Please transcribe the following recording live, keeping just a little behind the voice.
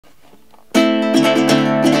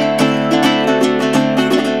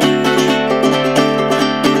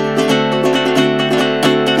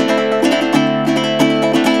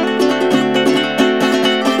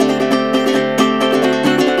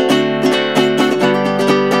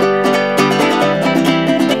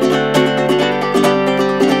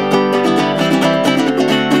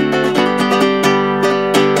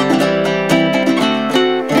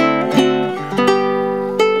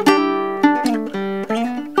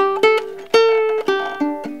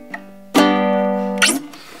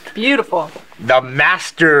Beautiful. The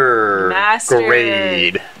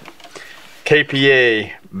Mastergrade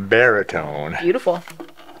KPA Baritone. Beautiful.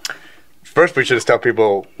 First, we should just tell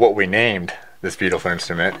people what we named this beautiful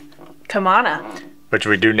instrument. Kaimana. Which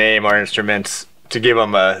we do name our instruments to give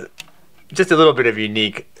them just a little bit of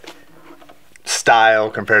unique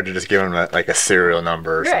style compared to just giving them like a serial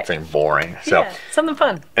number or something boring. So yeah, something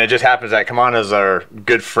fun. And it just happens that Kaimana is our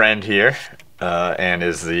good friend here and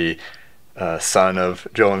is the son of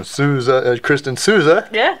Joe and Kristen Souza.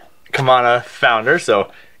 Yeah. Kaimana founder.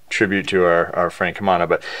 So tribute to our friend Kaimana.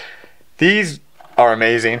 But these are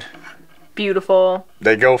amazing. Beautiful.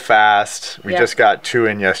 They go fast. We just got 2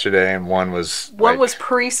 in yesterday, and one was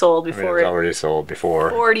pre-sold before it was already sold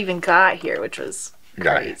before it even got here, which was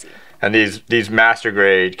crazy. And these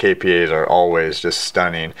Mastergrade KPAs are always just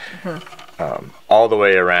stunning, all the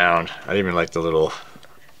way around. I even like the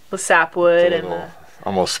sapwood and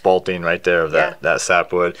almost spalting right there of that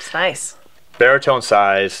sapwood. It's nice. Baritone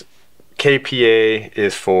size. KPA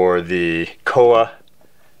is for the koa,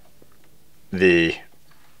 the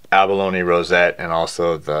Abalone Rosette, and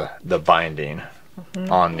also the binding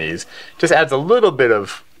on these. Just adds a little bit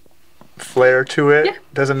of flair to it. Yeah.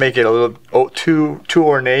 Doesn't make it a little too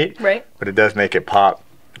ornate. Right. But it does make it pop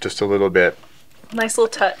just a little bit. Nice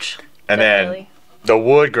little touch. And then the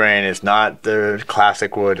wood grain is not the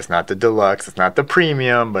classic wood. It's not the deluxe. It's not the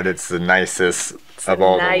premium, but it's the nicest of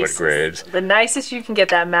all the wood grades. The nicest you can get,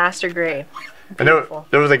 that Mastergrade. And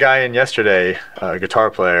there was a guy in yesterday, a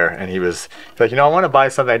guitar player, and he was like, I want to buy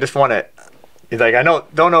something. I just want it. He's like,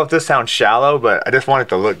 don't know if this sounds shallow, but I just want it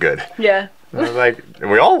to look good. Yeah. And I was like,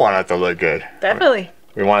 we all want it to look good. Definitely.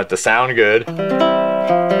 We want it to sound good.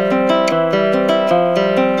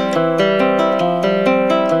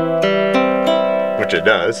 Which it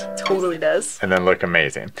does. Totally does. And then look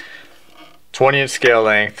amazing. 20-inch scale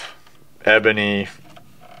length, ebony,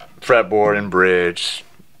 fretboard and bridge,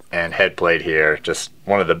 and head plate here. Just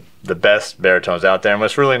one of the best baritones out there. And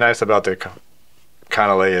what's really nice about the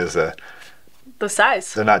Kanile'a is the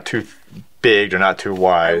size. They're not too big, they're not too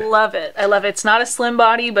wide. I love it. I love it. It's not a slim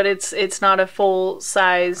body, but it's not a full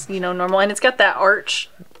size, normal. And it's got that arch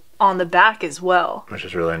on the back as well, which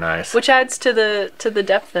is really nice. Which adds to the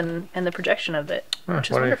depth and the projection of it,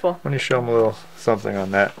 which is wonderful. Why don't you show them a little something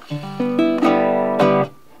on that?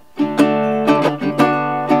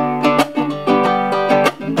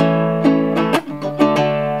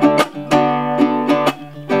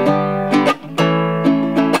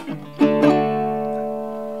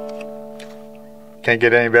 Can't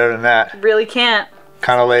get any better than that. Really can't.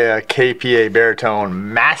 Kanile'a KPA Baritone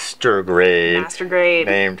Mastergrade. Mastergrade.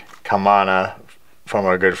 Named Kaimana from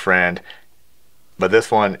our good friend. But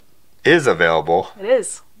this one is available. It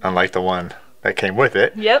is. Unlike the one that came with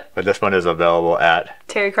it. Yep. But this one is available at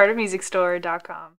TerryCarterMusicStore.com.